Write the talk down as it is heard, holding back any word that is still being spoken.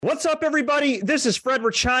What's up, everybody? This is Fred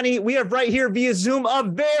Rachani. We have right here via Zoom a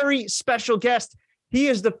very special guest. He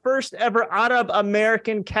is the first ever Arab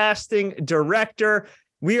American casting director.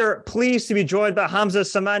 We are pleased to be joined by Hamza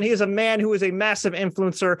Saman. He is a man who is a massive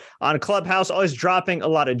influencer on Clubhouse, always dropping a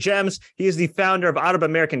lot of gems. He is the founder of Arab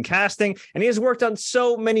American Casting, and he has worked on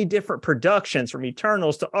so many different productions, from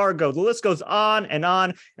Eternals to Argo. The list goes on, and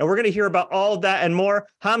we're going to hear about all of that and more.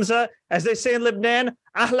 Hamza, as they say in Lebanon,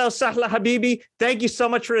 ahla sahla habibi. Thank you so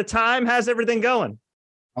much for the time. How's everything going?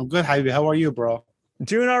 I'm good, Habibi. How are you, bro?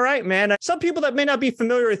 Doing all right, man. Some people that may not be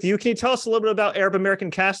familiar with you, can you tell us a little bit about Arab American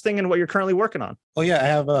Casting and what you're currently working on? Oh yeah, I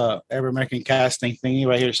have a Arab American Casting thingy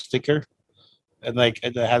right here, sticker, and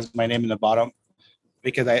it has my name in the bottom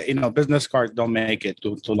because business cards don't make it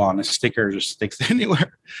too long. A sticker just sticks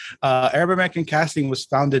anywhere. Arab American Casting was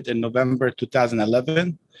founded in November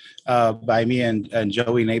 2011 by me and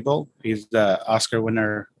Joey Nabel. He's the Oscar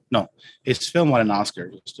winner. No, his film won an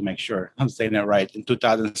Oscar, just to make sure I'm saying it right. In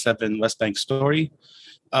 2007, West Bank Story.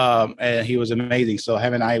 And he was amazing. So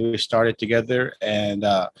him and we started together, and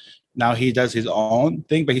now he does his own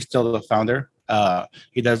thing, but he's still the founder.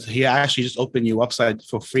 He actually just opened a new website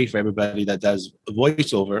for free for everybody that does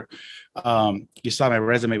voiceover. You saw my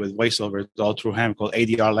resume with voiceover. It's all through him, called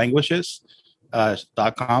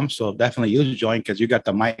adrlanguages.com. So definitely you join because you got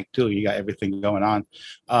the mic too. You got everything going on.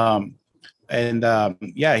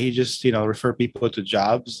 He just refer people to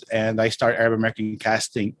jobs, and I start Arab American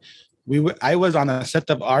Casting. I was on a set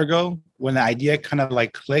of Argo when the idea kind of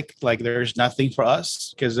like clicked, like there's nothing for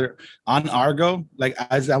us because they're on Argo. Like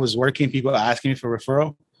as I was working, people asking me for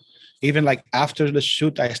referral. Even like after the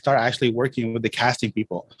shoot, I started actually working with the casting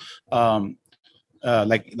people, like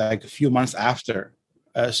a few months after.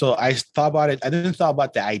 So I thought about it. I didn't thought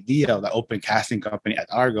about the idea of the open casting company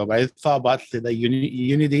at Argo, but I thought about the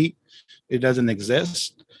unity. It doesn't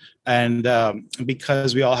exist, and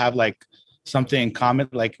because we all have like something in common,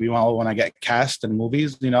 like we all want to get cast in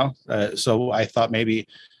movies, so I thought maybe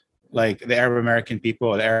like the Arab American people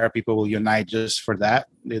or the Arab people will unite just for that,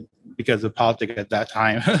 because the politics at that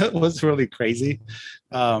time was really crazy.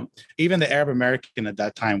 Even the Arab American at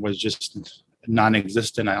that time was just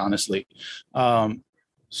non-existent, honestly.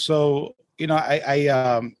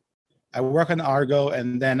 I work on Argo,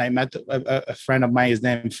 and then I met a friend of mine. His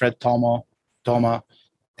name is Fred Toma,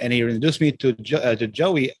 and he introduced me to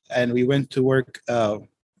Joey, and we went to work at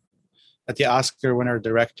the Oscar winner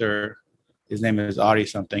director. His name is Ari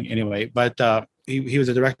something. Anyway, but he was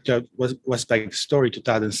a director of West Bank Story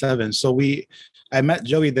 2007. So I met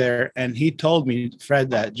Joey there, and he told me, Fred,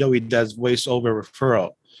 that Joey does voiceover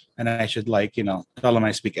referral, and I should tell him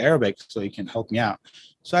I speak Arabic so he can help me out.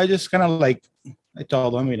 So I just kind of I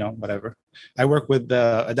told him, whatever. I work with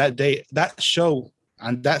that show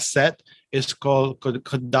on that set is called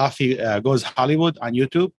Gaddafi Goes Hollywood on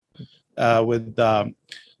YouTube with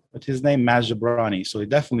what's his name, Maz Jabrani. So we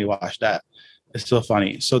definitely watch that. It's so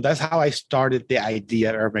funny. So that's how I started the idea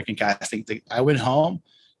of Arabic casting. I went home.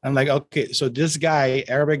 I'm like, okay, so this guy,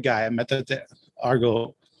 Arabic guy, I met at the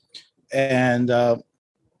Argo, and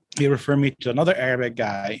he referred me to another Arabic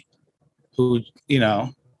guy who,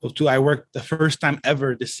 I worked the first time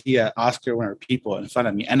ever to see an Oscar winner people in front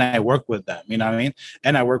of me, and I work with them, you know what I mean?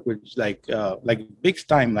 And I work with like big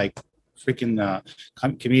time, like freaking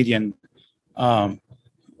comedian Maz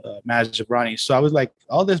Jabrani. So I was like,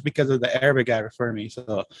 all this because of the Arabic guy referred me.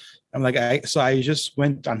 So I'm like, I just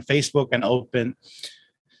went on Facebook and opened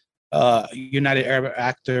United Arab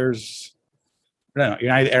Actors. No,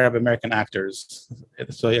 United Arab American Actors.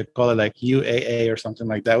 So you call it like UAA or something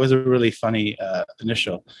like that. It was a really funny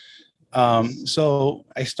initial. So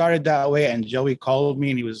I started that way, and Joey called me,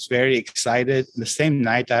 and he was very excited. The same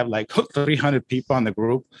night, I have like 300 people on the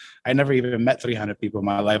group. I never even met 300 people in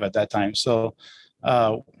my life at that time. So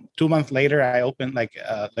 2 months later, I opened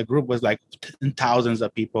the group was like thousands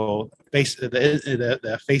of people.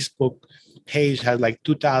 The Facebook page had like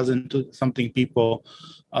 2,000 something people.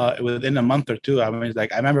 Within a month or two. I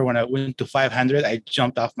remember when I went to 500, I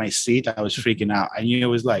jumped off my seat. I was freaking out. I knew it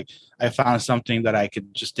was like I found something that I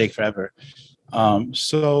could just take forever.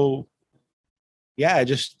 So yeah,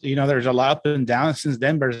 just there's a lot up and down. Since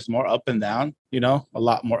then, there's more up and down. A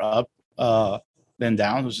lot more up than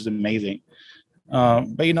down, which is amazing.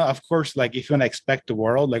 But of course, like if you want to expect the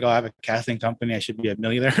world, like, oh, I have a casting company, I should be a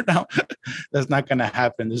millionaire now. That's not gonna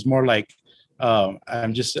happen. There's more like I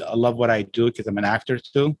love what I do because I'm an actor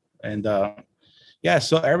too. And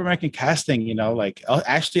so Arab American Casting,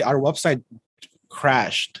 actually our website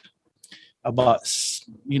crashed about,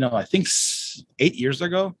 I think 8 years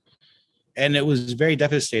ago. And it was very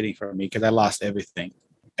devastating for me because I lost everything.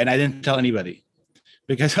 And I didn't tell anybody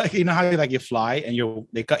because like you know how like you fly and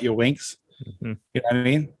they cut your wings. Mhm. You know what I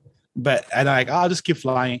mean? But and I'm like, I'll just keep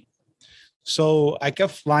flying. So I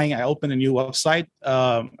kept flying. I opened a new website,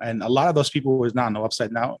 and a lot of those people was not on the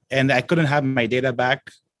website now, and I couldn't have my data back.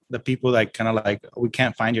 The people like kind of like, we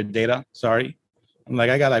can't find your data. Sorry. I'm like,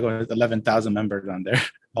 I got like 11,000 members on there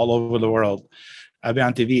all over the world. I've been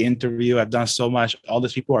on TV interview. I've done so much. All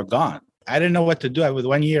these people are gone. I didn't know what to do. With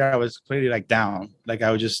 1 year, I was pretty like down. Like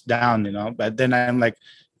I was just down, you know. But then I'm like,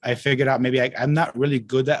 I figured out maybe I'm not really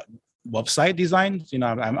good at website designs. You know,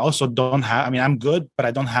 I'm also don't have. I mean, I'm good, but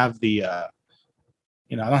I don't have the, I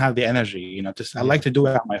don't have the energy. You know, I like to do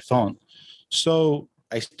it on my phone. So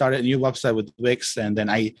I started a new website with Wix, and then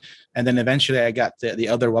eventually I got the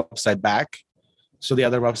other website back. So the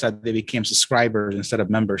other website, they became subscribers instead of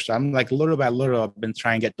members. So I'm like little by little, I've been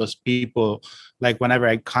trying to get those people, like whenever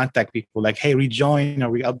I contact people, like, hey, rejoin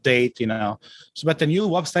or re-update, you know. So, but the new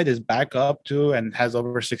website is back up too and has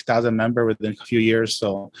over 6,000 members within a few years.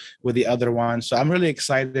 So with the other one, so I'm really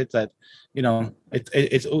excited that, you know,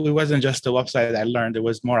 it wasn't just the website I learned. It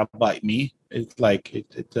was more about me. It's like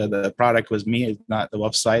the product was me, it's not the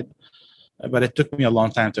website. But it took me a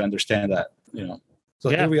long time to understand that, you know.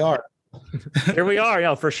 So here we are. Here we are.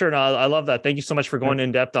 Yeah, for sure. No, I love that. Thank you so much for going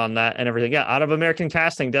in depth on that and everything. Yeah, Out of American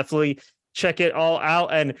Casting, definitely check it all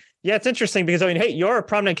out. And yeah, it's interesting because I mean, hey, you're a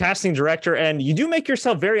prominent casting director and you do make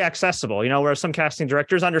yourself very accessible, you know, whereas some casting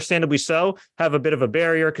directors, understandably so, have a bit of a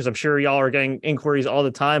barrier because I'm sure y'all are getting inquiries all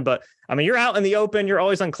the time. But I mean, you're out in the open, you're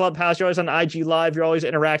always on Clubhouse, you're always on IG Live, you're always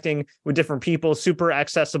interacting with different people, super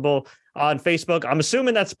accessible on Facebook. I'm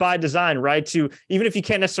assuming that's by design, right? To even if you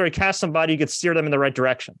can't necessarily cast somebody, you could steer them in the right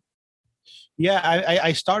direction. Yeah,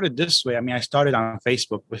 I started this way. I mean, I started on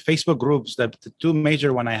Facebook with Facebook groups. The two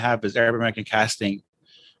major one I have is Arab American Casting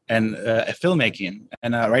and filmmaking.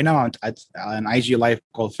 And right now I'm at an IG Live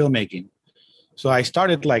called Filmmaking. So I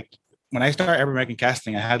started like, when I started Arab American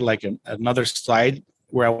Casting, I had like another side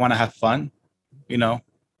where I want to have fun, you know,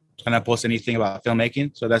 and I post anything about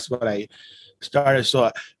filmmaking. So that's what I started.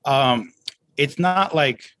 So it's not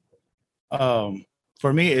like,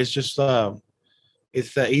 for me, it's just,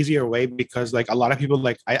 it's the easier way because like a lot of people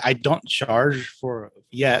like I don't charge for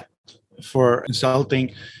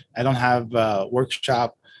consulting. I don't have a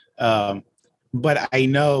workshop, but I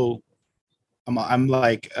know I'm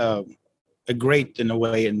like a great in a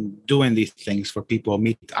way in doing these things for people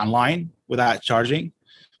meet online without charging.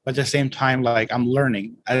 But at the same time, like I'm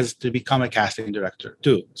learning as to become a casting director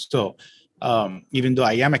too. Still, even though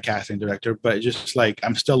I am a casting director, but just like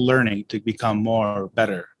I'm still learning to become more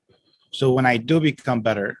better. So when I do become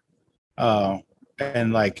better,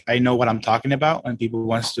 and like I know what I'm talking about, and people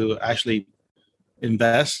wants to actually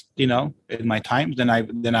invest, you know, in my time, then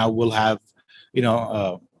I will have, you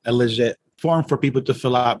know, a legit form for people to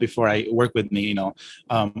fill out before I work with me. You know,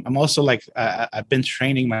 I'm also like I've been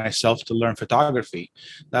training myself to learn photography.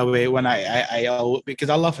 That way, when because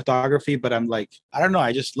I love photography, but I'm like I don't know,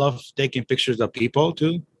 I just love taking pictures of people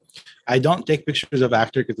too. I don't take pictures of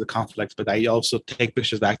actor because of conflicts, but I also take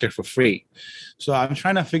pictures of actor for free. So I'm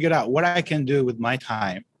trying to figure out what I can do with my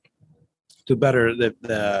time to better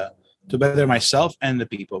to better myself and the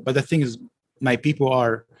people. But the thing is, my people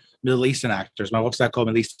are Middle Eastern actors. My website called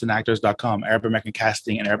MiddleEasternActors.com, Arab American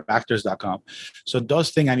Casting, and ArabActors.com. So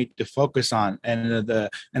those things I need to focus on, and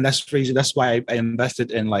that's the reason. That's why I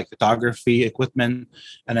invested in like photography equipment,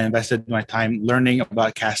 and I invested my time learning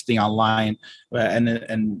about casting online,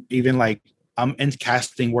 and even like I'm in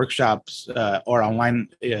casting workshops or online,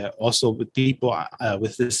 also with people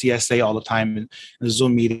with the CSA all the time in the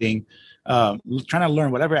Zoom meeting, trying to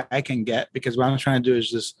learn whatever I can get because what I'm trying to do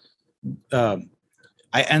is just.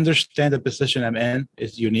 I understand the position I'm in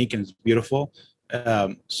is unique and it's beautiful.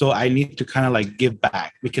 So I need to kind of like give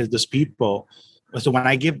back because those people, so when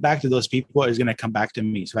I give back to those people, it's going to come back to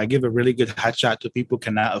me. So I give a really good headshot to people who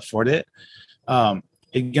cannot afford it.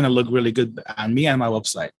 It's going to look really good on me and my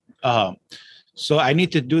website. So I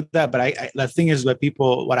need to do that. But the thing is what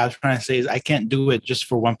I was trying to say is I can't do it just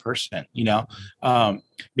for one person, you know,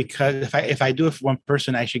 because if I do it for one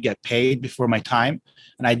person, I should get paid before my time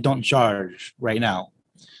and I don't charge right now.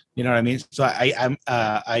 You know what I mean? So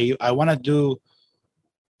I want to do,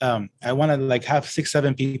 I want to like have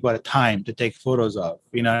 6-7 people at a time to take photos of,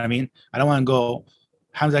 you know what I mean? I don't want to go,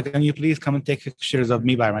 Hamza, can you please come and take pictures of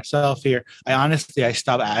me by myself here? I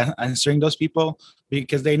stopped answering those people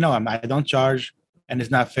because they know I don't charge and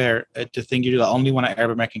it's not fair to think you're the only one at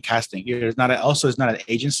Arab American Casting. It's not an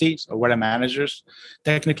agency or we're the managers.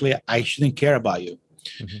 Technically, I shouldn't care about you,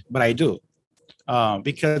 but I do.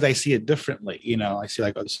 Because I see it differently, you know, I see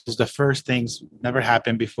like, oh, this is the first things never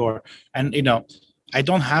happened before. And, you know, I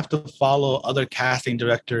don't have to follow other casting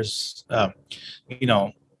directors,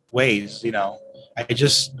 ways. I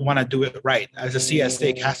just want to do it right. As a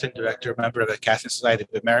CSA casting director, member of the Casting Society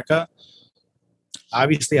of America,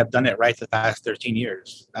 obviously I've done it right the past 13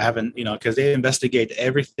 years. I haven't, because they investigate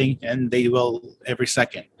everything and they will every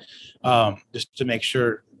second, just to make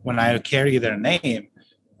sure when I carry their name,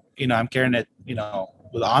 I'm carrying it,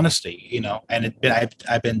 with honesty, and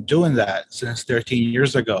I've been doing that since 13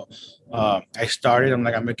 years ago. I started, I'm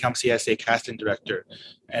going to become CSA casting director.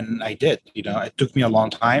 And I did, it took me a long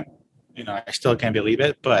time. I still can't believe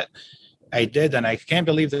it, but I did. And I can't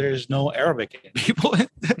believe there's no Arabic people.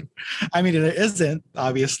 I mean, there isn't,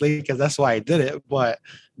 obviously, because that's why I did it. But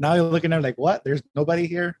now you're looking at it like, what? There's nobody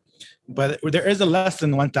here? But there is a less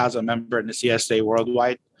than 1,000 member in the CSA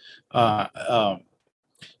worldwide.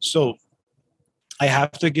 So I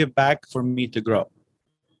have to give back for me to grow.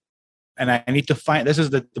 And I need to find, this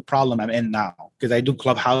is the problem I'm in now, because I do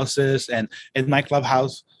clubhouses, and in my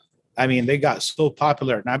clubhouse, I mean, they got so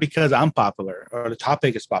popular, not because I'm popular or the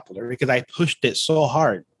topic is popular, because I pushed it so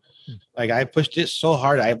hard. Like I pushed it so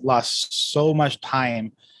hard, I've lost so much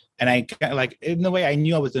time. And I like, in the way I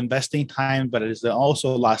knew I was investing time, but it is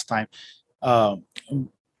also lost time.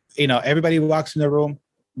 Everybody walks in the room.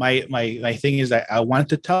 My thing is that I wanted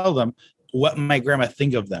to tell them what my grandma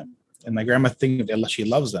think of them, and my grandma think that she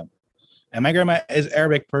loves them. And my grandma is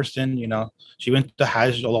Arabic person, she went to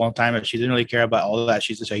Hajj a long time, but she didn't really care about all of that.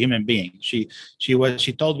 She's just a human being. She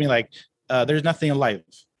told me like, there's nothing in life.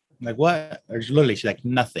 I'm like, what? She's like,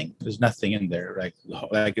 nothing. There's nothing in there.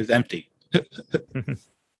 Like it's empty.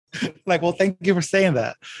 Like, well, thank you for saying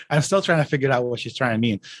that. I'm still trying to figure out what she's trying to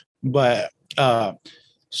mean. But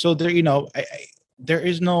so there, there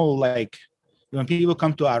is no like, when people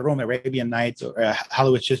come to our room, Arabian Nights or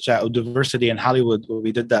Hollywood Chit Chat or Diversity in Hollywood,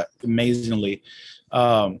 we did that amazingly.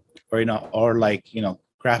 Or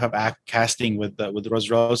craft up casting with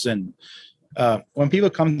Rose. And when people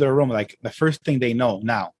come to the room, like the first thing they know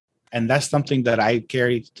now, and that's something that I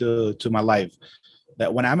carry to my life,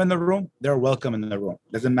 that when I'm in the room, they're welcome in the room.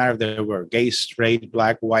 Doesn't matter if they were gay, straight,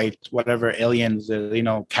 black, white, whatever, aliens,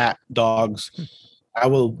 cat, dogs. I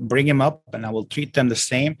will bring him up and I will treat them the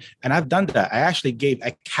same. And I've done that. I actually gave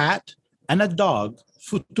a cat and a dog,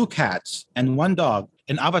 two cats and one dog,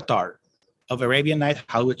 an avatar of Arabian Night,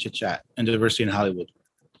 Hollywood Chit Chat, and Diversity in Hollywood.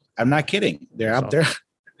 I'm not kidding. They're up there.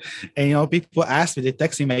 And, people ask me, they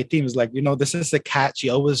text me, my team is like, this is a cat.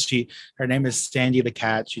 Her name is Sandy the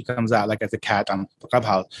cat. She comes out like as a cat on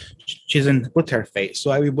Clubhouse. She's with her face.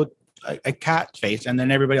 So I would put a cat face, and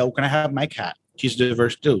then everybody, can I have my cat? She's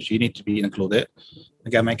diverse too. She needs to be included. I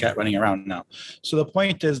got my cat running around now. So the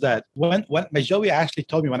point is that when my Joey actually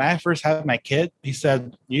told me when I first had my kid, he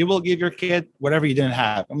said, you will give your kid whatever you didn't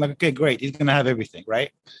have. I'm like, okay, great. He's going to have everything, right?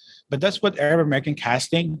 But that's what Arab American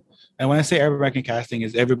casting, and when I say Arab American casting,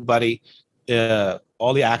 is everybody,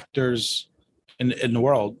 all the actors in the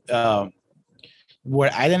world,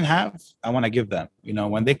 what I didn't have, I want to give them.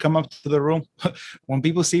 When they come up to the room, when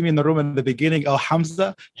people see me in the room in the beginning, oh,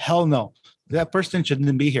 Hamza, hell no. That person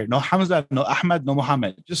shouldn't be here. No Hamza, no Ahmed, no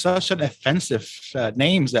Muhammad. Just such an offensive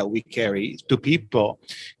names that we carry to people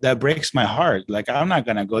that breaks my heart. Like, I'm not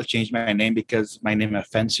going to go change my name because my name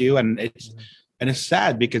offends you. And it's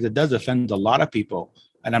sad because it does offend a lot of people.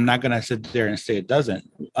 And I'm not going to sit there and say it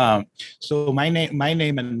doesn't. So my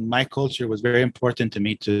name and my culture was very important to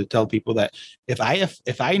me to tell people that if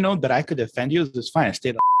I know that I could offend you, it's fine.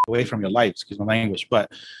 Stay away from your life, excuse my language.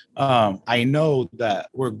 But I know that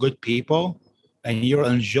we're good people and you'll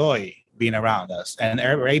enjoy being around us. And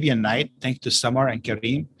Arabian Night, thanks to Samar and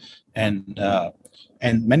Kareem and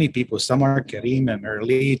many people, Samar, Kareem, and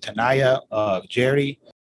Merli, Tanaya, Jerry.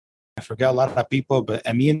 I forget a lot of people, but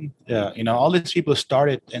Amin, all these people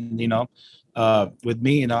started and, with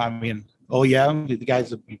me, oh yeah, the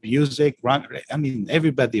guys of music, Ron,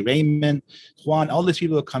 everybody, Raymond, Juan, all these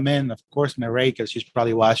people come in, of course, Mireille, because she's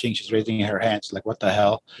probably watching, she's raising her hands, like, what the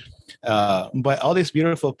hell? But all these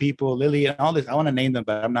beautiful people, Lily, and all this, I want to name them,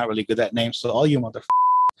 but I'm not really good at names. So all you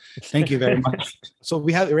thank you very much. So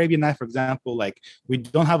we have Arabian Night, for example, like we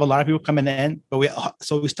don't have a lot of people coming in, but we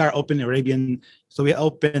start opening Arabian. So we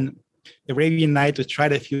open Arabian Night to try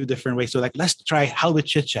it a few different ways. So like, let's try Hollywood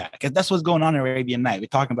Chit Chat, because that's what's going on in Arabian Night. We're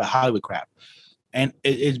talking about Hollywood crap, and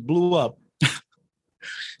it blew up.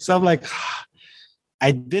 So I'm like,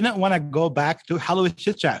 I didn't want to go back to Hollywood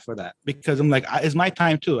Chit Chat for that, because I'm like, it's my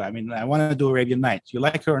time too. I want to do Arabian Night. You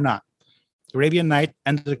like her or not? Arabian Night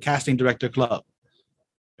and the Casting Director Club.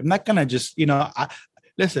 I'm not gonna just,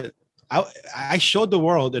 listen. I showed the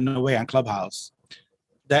world in a way on Clubhouse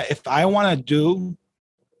that if I want to do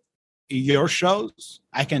your shows,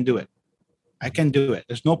 I can do it. I can do it.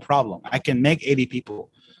 There's no problem. I can make 80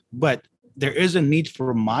 people. But there is a need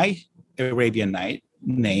for my Arabian Night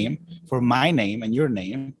name, for my name and your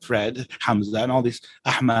name, Fred, Hamza, and all these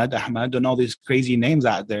Ahmad, and all these crazy names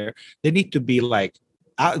out there. They need to be like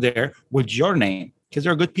out there with your name, because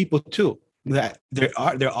there are good people too. That there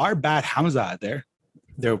are bad Hamza out there.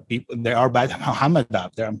 There are bad Muhammad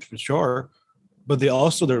out there, I'm sure. But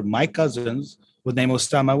they're my cousins with name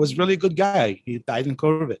Osama was really good guy. He died in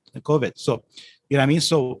COVID. So, you know what I mean?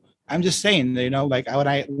 So I'm just saying, you know, like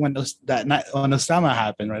when that night when Osama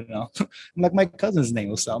happened right now, I'm like, my cousin's name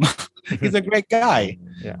Osama. He's a great guy.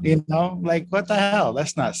 Yeah. You know, like what the hell?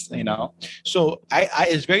 That's not, you know. So I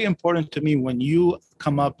it's very important to me when you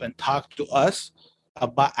come up and talk to us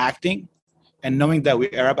about acting and knowing that we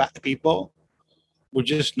Arab people, we're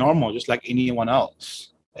just normal, just like anyone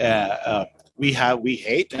else. We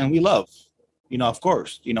hate and we love, you know, of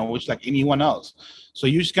course, you know, it's like anyone else. So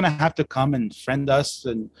you're just gonna have to come and friend us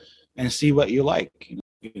and see what you like.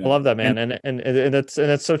 You know? I love that, man, and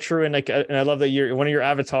that's so true. And I love that you're one of your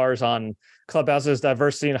avatars on Clubhouse is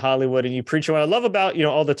diversity in Hollywood, and you preach what I love about, you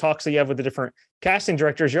know, all the talks that you have with the different casting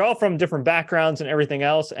directors. You're all from different backgrounds and everything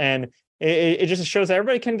else, and it just shows that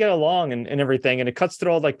everybody can get along and everything, and it cuts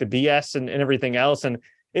through all like the BS and everything else. And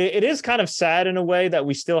it is kind of sad in a way that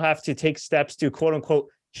we still have to take steps to quote unquote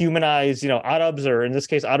humanize, you know, Arabs, or in this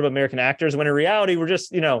case, Arab American actors, when in reality, we're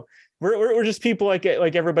just, you know, we're just people like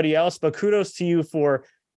everybody else. But kudos to you for,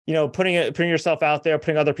 you know, putting yourself out there,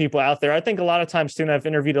 putting other people out there. I think a lot of times too, and I've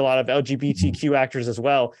interviewed a lot of LGBTQ actors as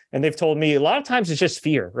well, and they've told me a lot of times it's just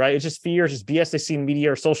fear, right? It's just fear, it's just BS they see in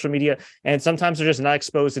media or social media. And sometimes they're just not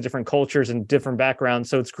exposed to different cultures and different backgrounds.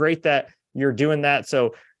 So it's great that you're doing that.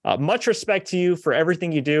 So much respect to you for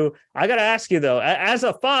everything you do. I got to ask you though, as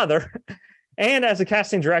a father and as a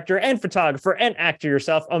casting director and photographer and actor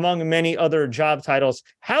yourself, among many other job titles,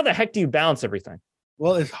 how the heck do you balance everything?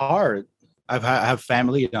 Well, it's hard. I have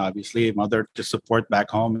family, you know, obviously, a mother to support back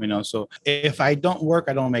home, you know. So if I don't work,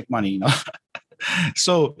 I don't make money, you know.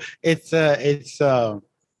 So so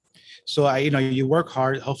I, you know, you work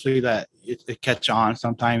hard. Hopefully that it catch on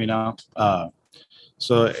sometime, you know.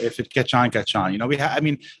 So if it catch on, you know. I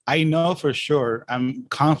mean, I know for sure. I'm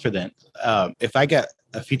confident. If I get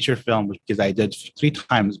a feature film, because I did 3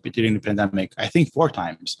 times during the pandemic, I think 4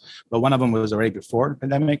 times, but one of them was already before the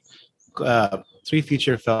pandemic. 3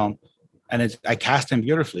 feature film. And I cast him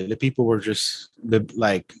beautifully. The people were just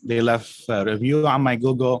they left a review on my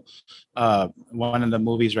Google. One of the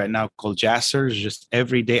movies right now called Jasser is just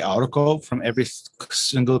everyday article from every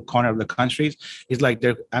single corner of the countries. It's like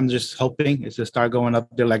I'm just hoping it's to start going up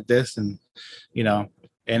there like this, and you know.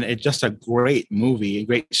 And it's just a great movie, a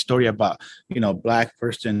great story about, you know, Black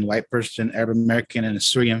person, white person, Arab American, and a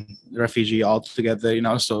Syrian refugee all together, you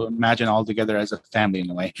know. So imagine all together as a family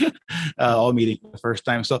in a way, all meeting for the first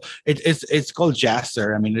time. So it's called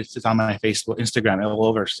Jasser. I mean, it's on my Facebook, Instagram, all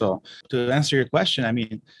over. So to answer your question, I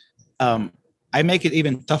mean, I make it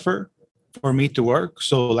even tougher for me to work.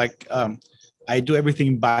 So like I do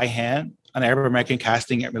everything by hand on Arab American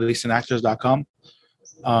casting at releasingactors.com.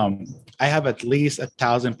 I have at least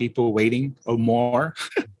 1,000 people waiting or more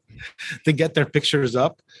to get their pictures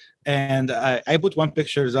up. And I put one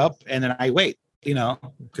pictures up and then I wait, you know,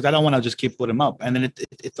 because I don't want to just keep putting them up. And then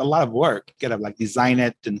it's a lot of work. You gotta like design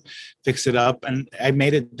it and fix it up. And I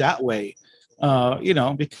made it that way, you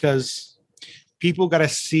know, because people got to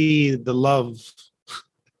see the love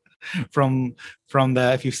from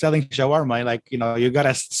the, if you're selling shawarma, like, you know, you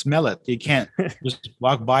gotta smell it. You can't just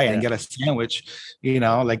walk by and get a sandwich, you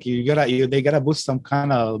know, like they gotta put some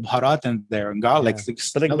kind of baharat in there and garlic.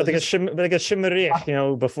 But like a shimmerich, you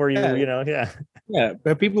know, before you, you know, yeah.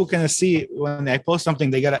 But people can see when I post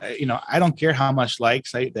something, they gotta, you know, I don't care how much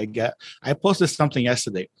likes they get. I posted something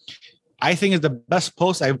yesterday. I think it's the best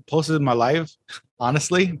post I've posted in my life,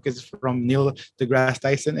 honestly, because it's from Neil deGrasse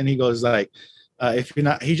Tyson, and he goes like, if you're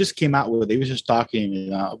not, he just came out with it. He was just talking, you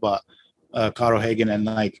know, about Carl Hagen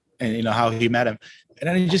and you know, how he met him. And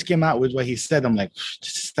then he just came out with what he said. I'm like,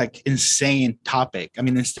 just like insane topic. I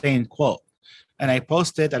mean, insane quote. And I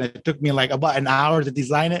posted, and it took me like about an hour to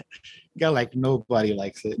design it. Got like nobody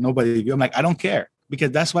likes it. Nobody. I'm like, I don't care, because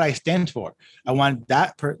that's what I stand for. I want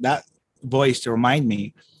that voice to remind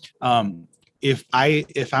me, if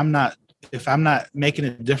I'm not making a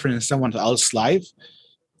difference in someone else's life,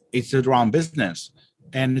 it's the wrong business.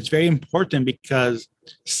 And it's very important because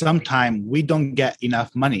sometimes we don't get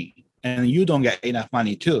enough money, and you don't get enough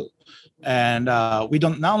money too. And we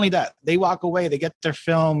don't, not only that, they walk away, they get their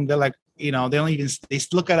film, they're like, you know, they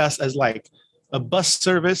look at us as like a bus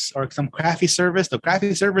service or some crafty service. The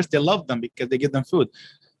crafty service, they love them because they give them food.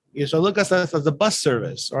 So look at us as a bus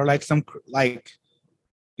service or like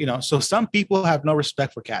so some people have no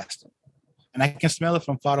respect for casting. And I can smell it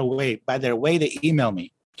from far away by their way they email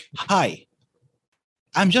me. Hi,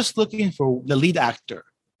 I'm just looking for the lead actor.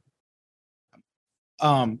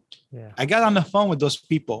 I got on the phone with those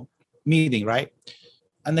people meeting, right?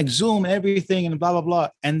 And like Zoom, everything and blah, blah, blah.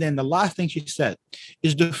 And then the last thing she said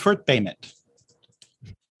is deferred payment.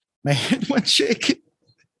 My head went shaking.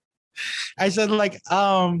 I said, like,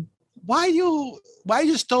 why you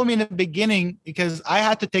just told me in the beginning, because I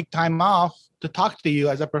had to take time off to talk to you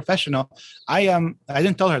as a professional. I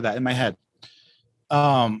didn't tell her that in my head.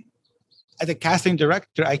 As a casting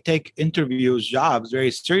director, I take interviews, jobs very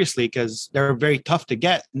seriously because they're very tough to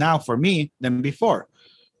get now for me than before.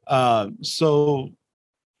 And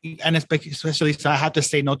especially so I have to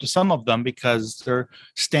say no to some of them because their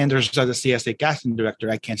standards as a CSA casting director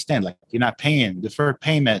I can't stand. Like, you're not paying, deferred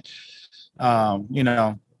payment,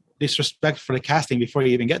 disrespect for the casting before you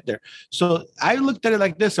even get there. So I looked at it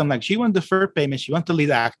like this. I'm like, she wants deferred payment. She wants the lead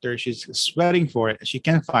actor. She's sweating for it. She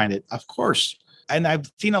can't find it, of course. And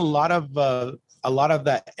I've seen a lot of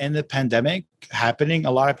that in the pandemic happening.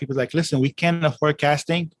 A lot of people like, listen, we can't afford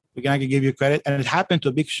casting. We're not gonna give you credit. And it happened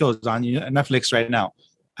to big shows on Netflix right now.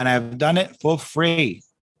 And I've done it for free.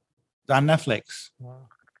 It's on Netflix. Wow.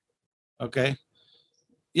 Okay.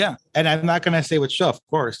 Yeah. And I'm not gonna say which show, of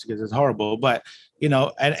course, because it's horrible. But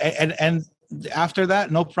and after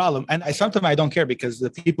that, no problem. And sometimes I don't care because the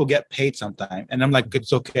people get paid sometime. And I'm like,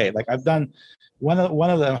 it's okay. Like I've done one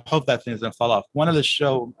of the, I hope that thing doesn't fall off. One of the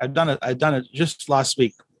show, I've done it just last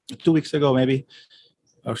week, 2 weeks ago, maybe,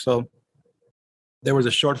 or so. There was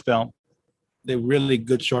a short film, the really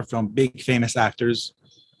good short film, big famous actors.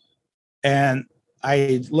 And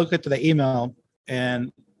I look at the email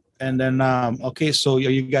and then, okay, so are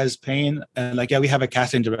you guys paying? And like, yeah, we have a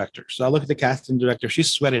casting director. So I look at the casting director.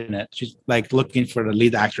 She's sweating it. She's like looking for the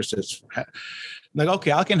lead actresses. I'm like,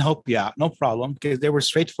 okay, I can help you out. No problem. Because they were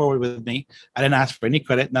straightforward with me. I didn't ask for any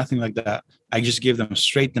credit, nothing like that. I just give them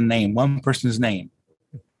straight the name, one person's name.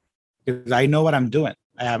 Because I know what I'm doing.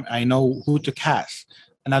 I know who to cast.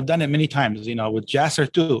 And I've done it many times, with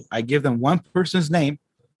Jasser too. I give them one person's name.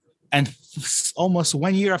 And almost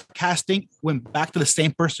 1 year of casting went back to the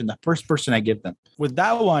same person, the first person I give them. With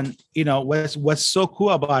that one, what's so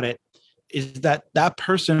cool about it is that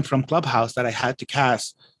person from Clubhouse that I had to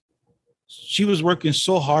cast, she was working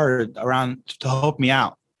so hard around to help me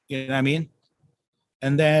out. You know what I mean?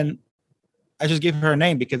 And then I just gave her a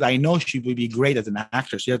name because I know she would be great as an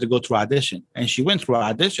actress. She had to go through audition. And she went through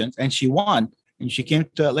auditions and she won. And she came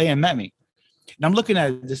to LA and met me. And I'm looking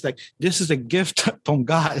at this like, this is a gift from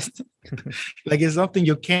God. Like, it's something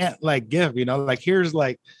you can't like give, like here's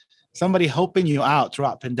like somebody helping you out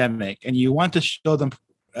throughout pandemic. And you want to show them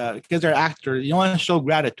because they're actors, you want to show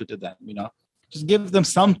gratitude to them, just give them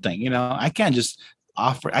something, I can't just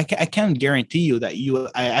offer, I can't guarantee you that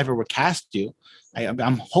I ever would cast you.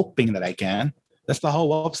 I'm hoping that I can. That's the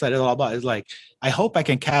whole website is all about. It's like, I hope I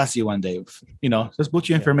can cast you one day. Just put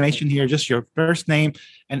your information here, just your first name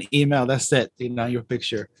and email. That's it. Your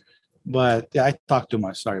picture. But yeah, I talked too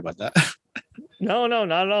much. Sorry about that. No,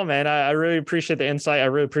 not at all, man. I really appreciate the insight. I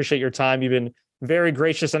really appreciate your time. You've been very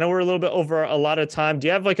gracious. I know we're a little bit over a lot of time. Do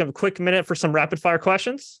you have like a quick minute for some rapid fire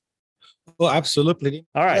questions? Oh, absolutely.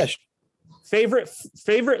 All right. Yeah.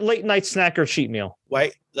 Favorite late night snack or cheat meal?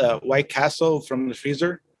 White Castle from the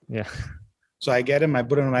freezer. Yeah. So I get him, I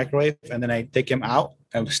put him in the microwave, and then I take him out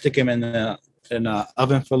and stick him in the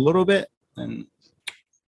oven for a little bit, and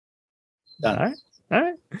done. All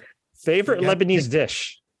right. Favorite Lebanese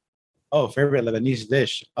dish? Oh, favorite Lebanese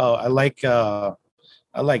dish. Oh, I like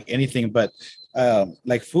anything, but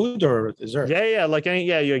like food or dessert. Yeah, like any.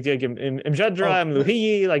 Yeah, you give mjadra,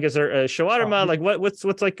 mluhiyi. Like, is there a shawarma? Like, what's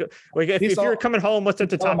like if you're coming home, what's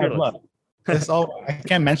at the top of your list? That's all. I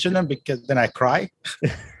can't mention them because then I cry.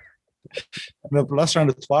 The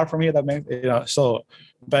restaurant is far from here. That makes so.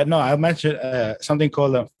 But no, I mentioned something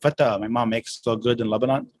called fata. My mom makes so good in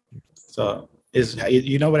Lebanon. So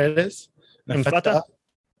you know what it is? Fata.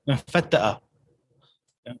 Fata.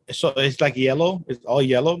 So it's like yellow. It's all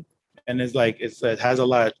yellow, and it's like it has a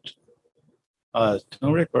lot of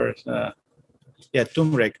turmeric or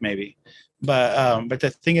turmeric maybe. But the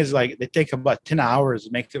thing is, like, they take about 10 hours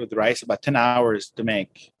to make it with rice. About 10 hours to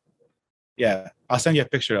make. Yeah, I'll send you a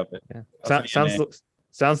picture of it. Yeah.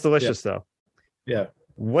 Sounds delicious, though. Yeah.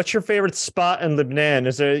 What's your favorite spot in Lebanon?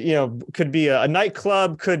 Is there, could be a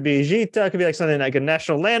nightclub, could be Jita, could be like something like a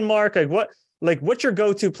national landmark. What's your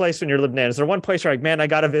go-to place when you're in Lebanon? Is there one place where, like, man, I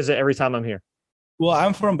got to visit every time I'm here? Well,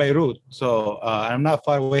 I'm from Beirut, so I'm not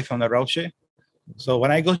far away from the Roche. So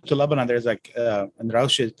when I go to Lebanon, there's like in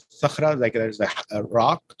Raush Sakhra, like there's a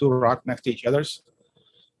rock, two rock next to each other's.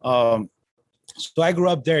 Um, so I grew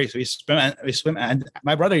up there. So we swim, and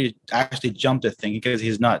my brother actually jumped the thing because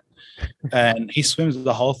he's not, and he swims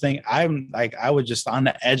the whole thing. I'm like I was just on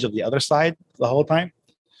the edge of the other side the whole time,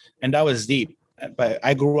 and that was deep. But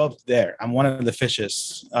I grew up there. I'm one of the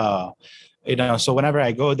fishes, So whenever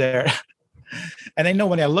I go there, and I know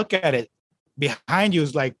when I look at it, behind you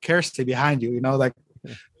is like Kirsty behind you, like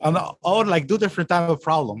on the all like do different type of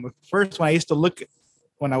problem. First,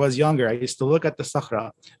 when I was younger, I used to look at the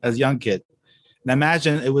Sakhra as a young kid. And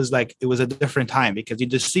imagine it was a different time because you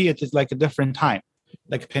just see it as like a different time,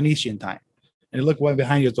 like Phoenician time. And you look what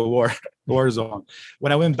behind you is the war zone.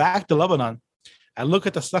 When I went back to Lebanon, I look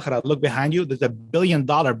at the Sakhra, look behind you, there's $1 billion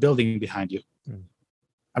building behind you.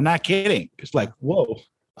 I'm not kidding. It's like, whoa.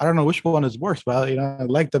 I don't know which one is worse, but I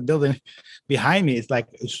like the building behind me.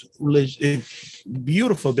 It's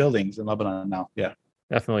beautiful buildings in Lebanon now. Yeah,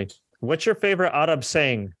 definitely. What's your favorite Arab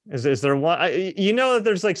saying? Is there one?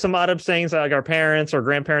 There's like some Arab sayings that like our parents or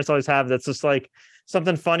grandparents always have. That's just like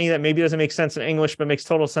something funny that maybe doesn't make sense in English, but makes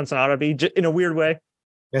total sense in Arabic in a weird way.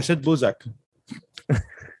 I said Buzak.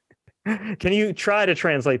 Can you try to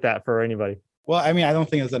translate that for anybody? Well, I mean, I don't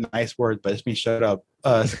think it's a nice word, but it's means shut up.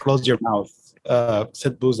 Close your mouth.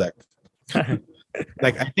 Said Buzak.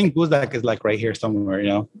 Like I think Buzak is like right here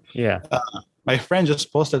somewhere, Yeah. My friend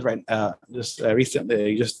just posted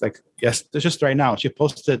recently, just right now. She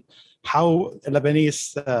posted how a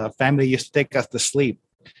Lebanese family used to take us to sleep,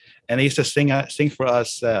 and they used to sing for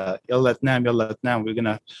us. Yalla tnam, yalla tnam.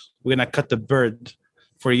 We're gonna cut the bird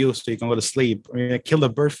for you so you can go to sleep. We're gonna kill the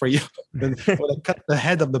bird for you. We're gonna cut the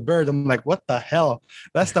head of the bird. I'm like, what the hell?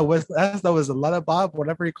 That was a lot of Bob,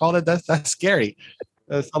 whatever you call it. That's scary.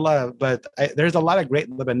 There's a lot, there's a lot of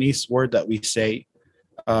great Lebanese word that we say.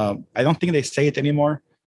 I don't think they say it anymore.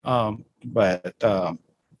 Sid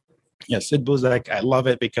Buzak, I love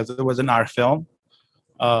it because it was in our film.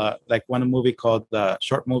 Like one movie called the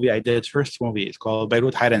short movie I did, first movie, it's called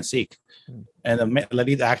Beirut Hide and Seek. And the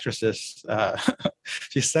lead actress is,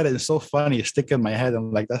 she said it, it's so funny, it's sticking in my head.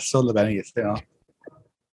 I'm like, that's so Lebanese,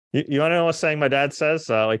 You want to know what saying my dad says?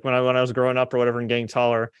 Like when I was growing up or whatever and getting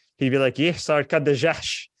taller, he'd be like, "Yeah, sarkad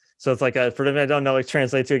dejash." So it's like for them I don't know, like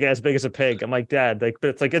translate to as big as a pig. I'm like, Dad, but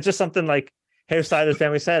it's just something like his side of the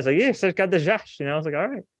family says, like, "Yeah, sarkad dejash." I was like, all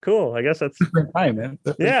right, cool. I guess that's fine, man.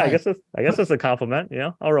 I guess that's a compliment.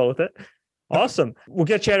 I'll roll with it. Awesome. We'll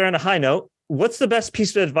get you on a high note. What's the best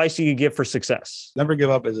piece of advice you could give for success? Never give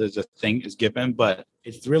up is a thing is given, but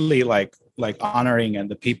it's really like honoring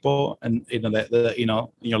and the people and in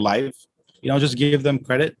your life, just give them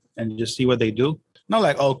credit and just see what they do. Not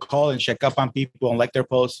like call and check up on people and like their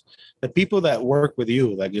posts. The people that work with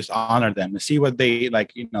you, like just honor them and see what they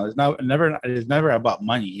like. It's never about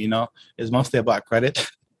money. It's mostly about credit.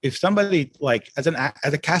 If somebody like as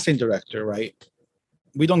a casting director, right?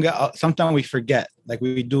 We don't get, sometimes we forget, like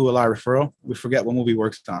we do a lot of referral. We forget what movie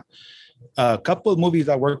works on. A couple of movies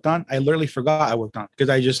I worked on, I literally forgot I worked on because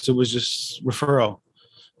it was just referral.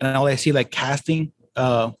 And all I see like casting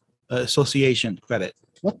association credit.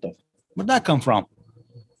 Where'd that come from?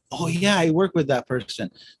 Oh yeah, I work with that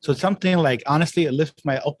person. So something like, honestly,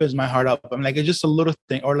 it opens my heart up. I'm like, it's just a little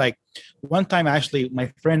thing. Or like one time, actually,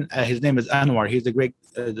 my friend, his name is Anwar. He's a great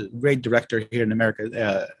director here in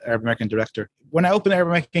America, Arab American director. When I opened Arab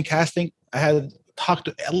American Casting, I had talked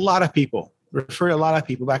to a lot of people, referred a lot of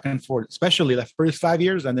people back and forth, especially the first 5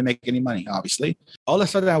 years, and they make any money, obviously. All of a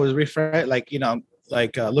sudden, I was referred, looking at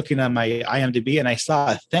my IMDb, and I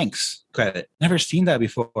saw a thanks credit. Never seen that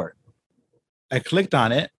before. I clicked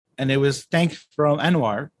on it, and it was thanks from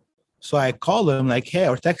Anwar. So I called him like, hey,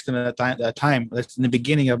 or texted him at that time. That's in the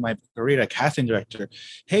beginning of my career as casting director.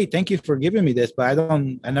 Hey, thank you for giving me this, but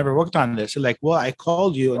I never worked on this. So like, well, I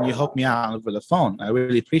called you and you helped me out over the phone. I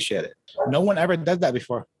really appreciate it. No one ever does that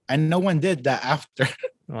before. And no one did that after.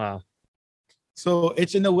 Wow. So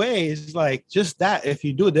it's in a way, it's like just that. If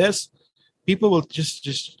you do this, people will just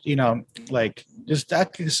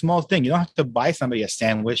that small thing. You don't have to buy somebody a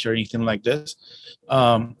sandwich or anything like this.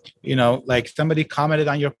 Like somebody commented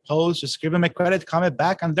on your post, just give them a credit, comment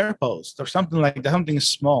back on their post or something like that. Something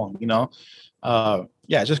small,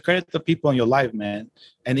 just credit the people in your life, man.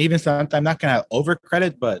 And even sometimes not gonna over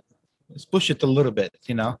credit, but let's push it a little bit,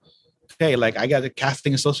 Okay, like I got a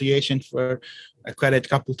casting association for a credit a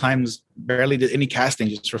couple times, barely did any casting,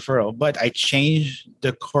 just referral. But I changed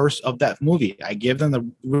the course of that movie. I give them the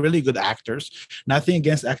really good actors. Nothing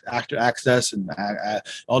against actor access and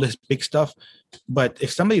all this big stuff. But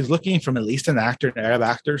if somebody's looking for Middle Eastern actor and Arab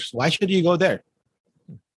actors, why should you go there?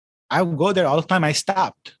 I would go there all the time. I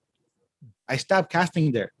stopped. I stopped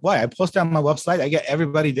casting there. Why? I posted on my website. I get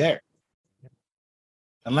everybody there.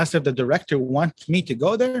 Unless if the director wants me to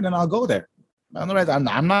go there, then I'll go there. Otherwise,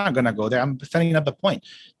 I'm not going to go there. I'm setting up a point.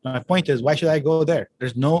 My point is, why should I go there?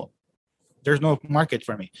 There's no market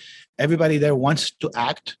for me. Everybody there wants to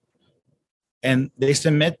act, and they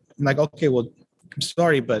submit. I'm like, okay, well, I'm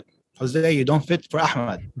sorry, but Jose, you don't fit for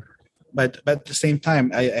Ahmad. But at the same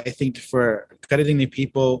time, I think for crediting the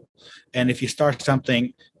people, and if you start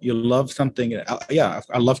something, you love something.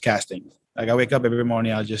 I love casting. Like I wake up every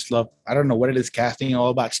morning, I just love. I don't know what it is casting all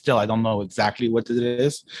about. Still, I don't know exactly what it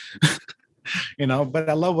is, But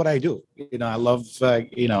I love what I do. I love. I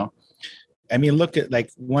mean, look at like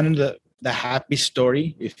one of the happy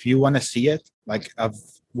story. If you want to see it, like of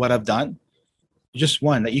what I've done, just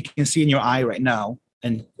one that you can see in your eye right now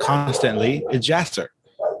and constantly is Jasser.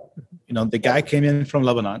 The guy came in from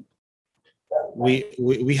Lebanon.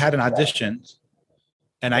 We had an audition,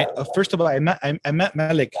 and first of all I met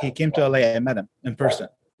Malik. He came to LA. I met him in person,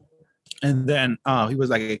 and then he was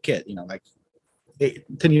like a kid, like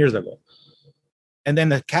 10 years ago. And then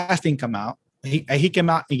the casting come out. He came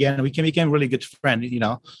out again. We became really good friends,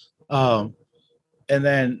 and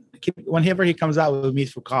then whenever he comes out, we'll meet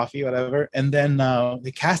for coffee, whatever. And then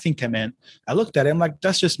the casting came in. I looked at him like,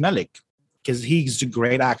 that's just Malik. Because he's a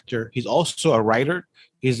great actor. He's also a writer.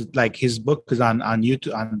 He's like his book is on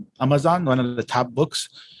YouTube, on Amazon, one of the top books,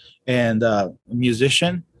 and a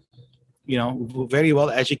musician, very well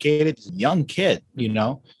educated, young kid,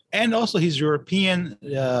 and also he's European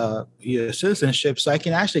citizenship. So I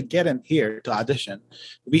can actually get him here to audition.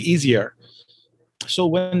 It'll be easier. So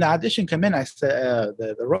when the audition come in, I said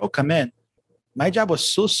the role come in. My job was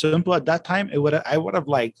so simple at that time. I would have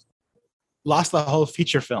like lost the whole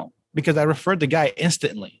feature film. Because I referred the guy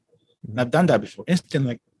instantly. And I've done that before.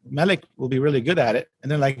 Instantly, like, Malik will be really good at it. And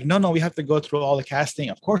then like, no, we have to go through all the casting.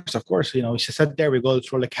 Of course. We sat there, we go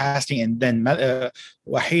through the casting. And then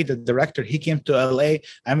Wahid, the director, he came to LA.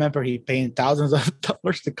 I remember he paid thousands of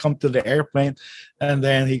dollars to come to the airplane. And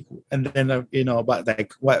then about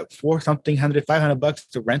like what, $500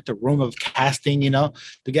 to rent a room of casting, to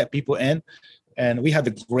get people in. And I had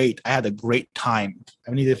a great time.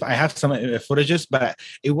 I mean, if I have some footages, but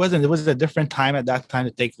it was a different time at that time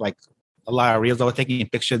to take like a lot of reels. I was taking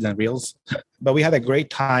pictures and reels, but we had a great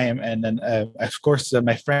time. And then, of course,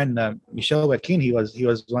 my friend, Michel Wakin, he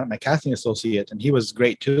was one of my casting associates, and he was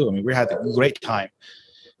great too. I mean, we had a great time.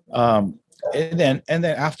 And then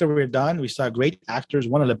after we were done, we saw great actors.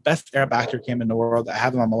 One of the best Arab actors came in the world. I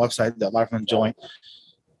have him on my website that a lot of them joined.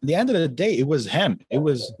 At the end of the day, it was him. It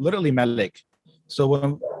was literally Malik. So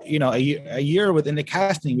when a year within the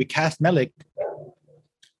casting, we cast Malik.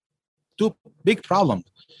 Two big problems.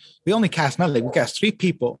 We only cast Malik. We cast 3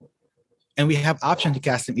 people, and we have option to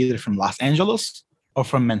cast him either from Los Angeles or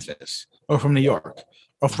from Memphis or from New York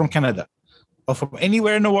or from Canada or from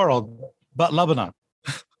anywhere in the world but Lebanon.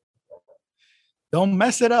 Don't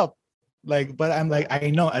mess it up. But I'm like, I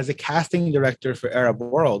know as a casting director for Arab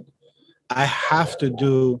World, I have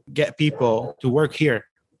to get people to work here.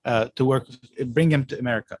 Bring them to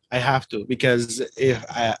America. I have to, because if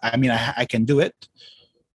I can do it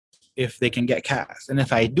if they can get cast. And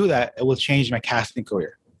if I do that, it will change my casting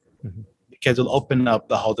career because it'll open up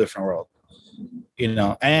the whole different world,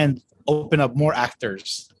 and open up more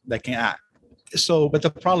actors that can act. So, but the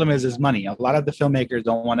problem is money. A lot of the filmmakers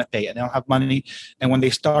don't want to pay it. They don't have money. And when they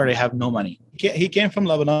start, they have no money. He came from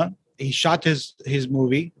Lebanon. He shot his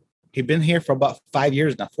movie. He'd been here for about 5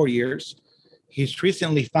 years now, 4 years. He's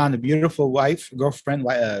recently found a beautiful girlfriend,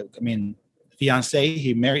 fiance.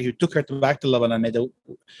 He took her back to Lebanon, made a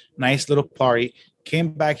nice little party,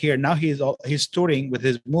 came back here. Now he's touring with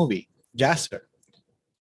his movie, Jasser.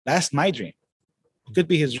 That's my dream. It could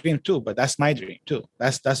be his dream too, but that's my dream too.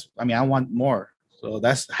 I want more. So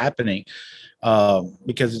that's happening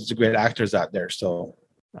because it's great actors out there. So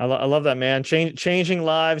I love that, man. Changing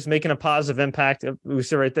lives, making a positive impact. We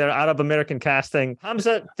see right there, Arab American Casting.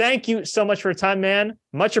 Hamza, thank you so much for your time, man.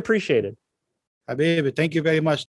 Much appreciated. Habib, thank you very much.